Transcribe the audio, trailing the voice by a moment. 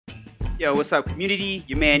Yo, what's up, community?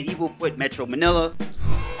 Your man EvilFOOT, Metro Manila.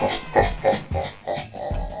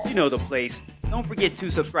 You know the place. Don't forget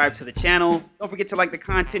to subscribe to the channel. Don't forget to like the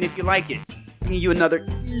content if you like it. Bringing you another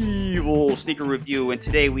evil sneaker review, and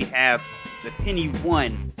today we have the Penny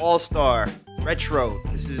 1 All-Star Retro.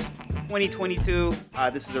 This is 2022.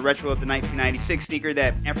 This is a retro of the 1996 sneaker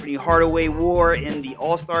that Anthony Hardaway wore in the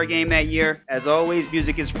All-Star Game that year. As always,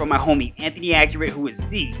 music is from my homie Anthony Accurate, who is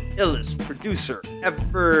the illest producer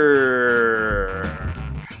ever.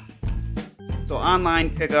 So online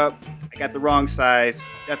pickup, I got the wrong size.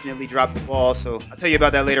 Definitely dropped the ball, so I'll tell you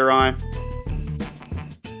about that later on.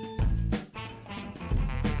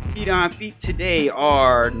 Feet on feet today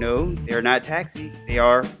are, no, they're not taxi. They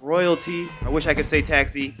are royalty. I wish I could say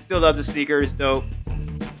taxi. Still love the sneakers, dope.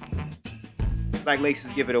 Black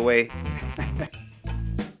laces give it away.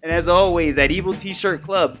 And as always, at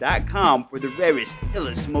EvilTshirtClub.com for the rarest,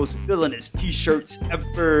 illest, most villainous t-shirts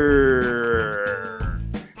ever.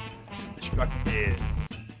 This is destructive.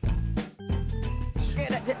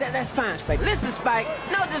 That's fine, Spike. Listen, Spike,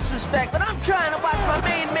 no disrespect, but I'm trying to watch my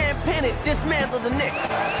main man Penny dismantle the Nick.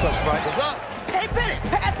 What's up, Spike? What's up? Hey, Penny,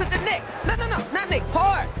 pass it to Nick. No, not Nick.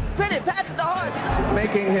 Horse. Penny, pass it to Horse.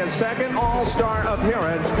 Making his second All-Star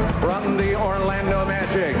appearance from the Orlando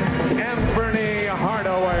Magic, Anthony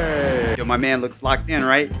Hardaway. Yo, my man looks locked in,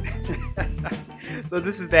 right? So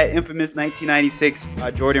this is that infamous 1996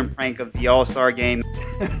 Jordan prank of the All-Star Game.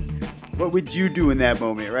 What would you do in that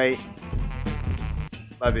moment, right?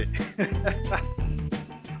 Love it.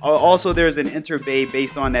 Also, there's an Enterbay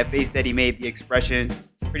based on that face that he made, the expression.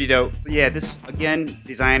 Pretty dope. So yeah, this, again,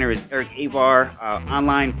 designer is Eric Avar.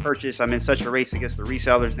 Online purchase. I'm in such a race against the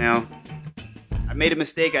resellers now. I made a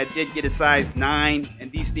mistake. I did get a size 9,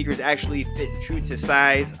 and these sneakers actually fit true to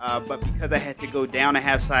size. But because I had to go down a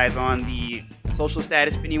half size on the social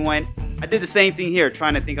status Penny 1, I did the same thing here,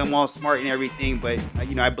 trying to think I'm all smart and everything, but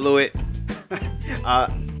you know, I blew it.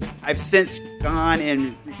 I've since gone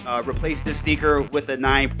and replaced this sneaker with a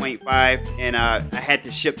 9.5, and I had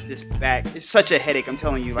to ship this back. It's such a headache, I'm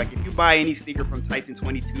telling you. Like, if you buy any sneaker from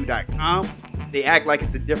Titan22.com, they act like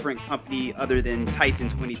it's a different company other than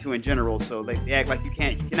Titan22 in general. So like, they act like you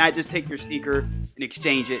cannot just take your sneaker and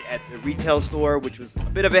exchange it at the retail store, which was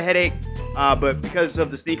a bit of a headache. But because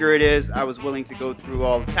of the sneaker it is, I was willing to go through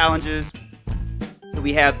all the challenges. So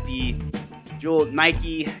we have the jeweled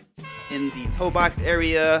Nike in the toe box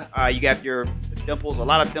area. You got your dimples, a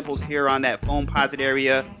lot of dimples here on that foam posit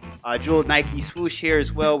area. Jeweled Nike swoosh here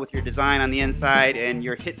as well with your design on the inside, and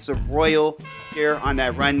your hits of royal here on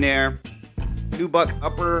that run there. Nubuck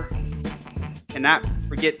upper. Cannot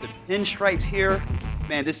forget the pinstripes here.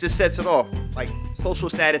 Man, this just sets it off. Like, social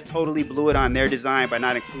status totally blew it on their design by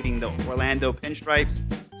not including the Orlando pinstripes.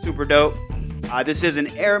 Super dope. This is an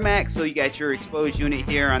Airmax, so you got your exposed unit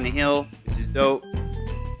here on the heel, which is dope.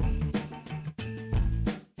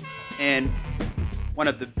 And one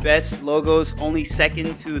of the best logos, only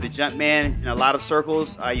second to the Jumpman in a lot of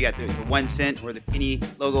circles. You got the 1 cent or the penny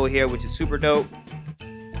logo here, which is super dope.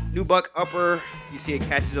 Nubuck upper, you see it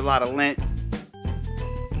catches a lot of lint.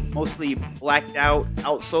 Mostly blacked out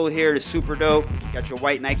outsole here is super dope. You got your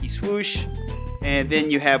white Nike swoosh. And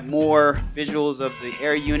then you have more visuals of the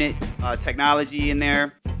air unit technology in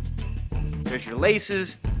there. There's your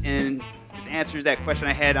laces, and this answers that question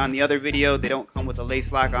I had on the other video. They don't come with a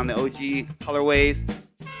lace lock on the OG colorways.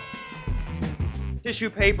 Tissue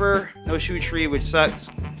paper, no shoe tree, which sucks.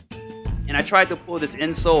 And I tried to pull this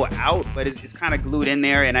insole out, but it's kind of glued in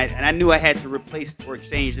there, and I knew I had to replace or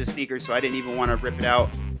exchange this sneaker, so I didn't even want to rip it out.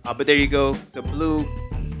 But there you go. It's a blue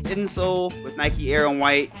insole with Nike Air and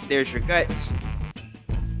white. There's your guts.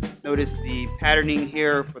 Notice the patterning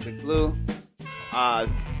here for the glue.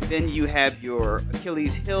 Then you have your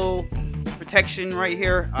Achilles heel protection right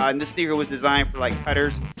here. And this sneaker was designed for like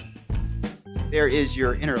putters. There is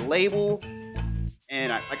your inner label.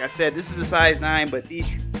 And like I said, this is a size 9, but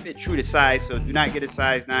these fit true to size, so do not get a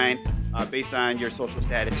size 9 based on your social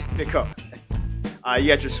status pickup. You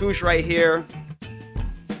got your swoosh right here.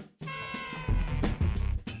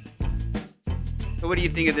 So what do you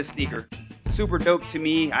think of this sneaker? Super dope to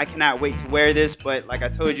me. I cannot wait to wear this, but like I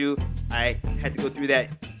told you, I had to go through that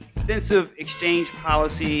extensive exchange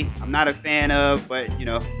policy I'm not a fan of, but you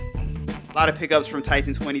know, a lot of pickups from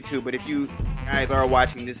Titan22. But if you guys are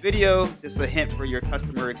watching this video, just a hint for your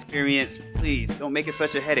customer experience, please don't make it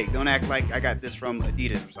such a headache. Don't act like I got this from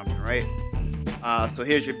Adidas or something, right? So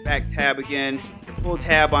here's your back tab again, your full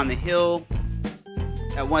tab on the heel.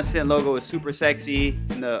 That 1 cent logo is super sexy,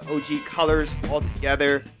 and the OG colors all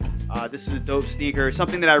together. This is a dope sneaker,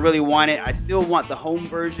 something that I really wanted. I still want the home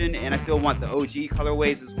version, and I still want the OG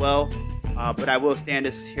colorways as well. But I will stand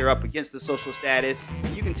this here up against the Social Status.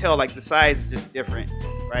 You can tell like the size is just different,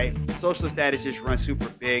 right? The Social Status just runs super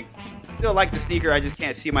big. I still like the sneaker. I just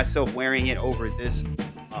can't see myself wearing it over this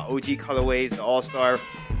OG colorways, the All-Star.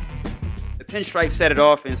 The pinstripes set it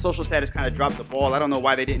off, and Social Status kind of dropped the ball. I don't know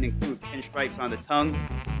why they didn't include pinstripes on the tongue.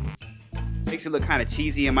 Makes it look kind of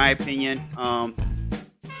cheesy in my opinion.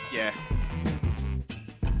 Yeah.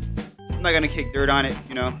 I'm not gonna kick dirt on it,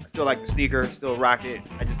 you know. I still like the sneaker, still rock it.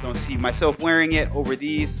 I just don't see myself wearing it over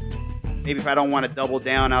these. Maybe if I don't want to double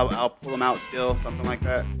down, I'll pull them out still, something like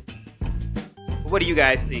that. But what do you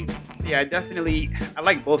guys think? Yeah, I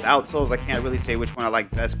like both outsoles. I can't really say which one I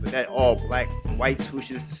like best, but that all black white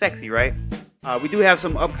swoosh is sexy, right? We do have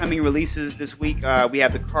some upcoming releases this week. We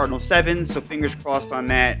have the Cardinal 7s, so fingers crossed on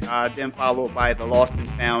that. Then followed by the Lost and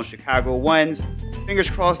Found Chicago 1s.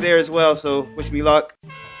 Fingers crossed there as well, so wish me luck.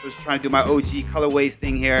 Just trying to do my OG colorways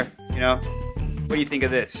thing here, you know. What do you think of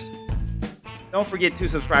this? Don't forget to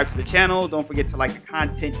subscribe to the channel. Don't forget to like the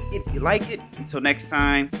content if you like it. Until next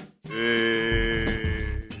time, peace.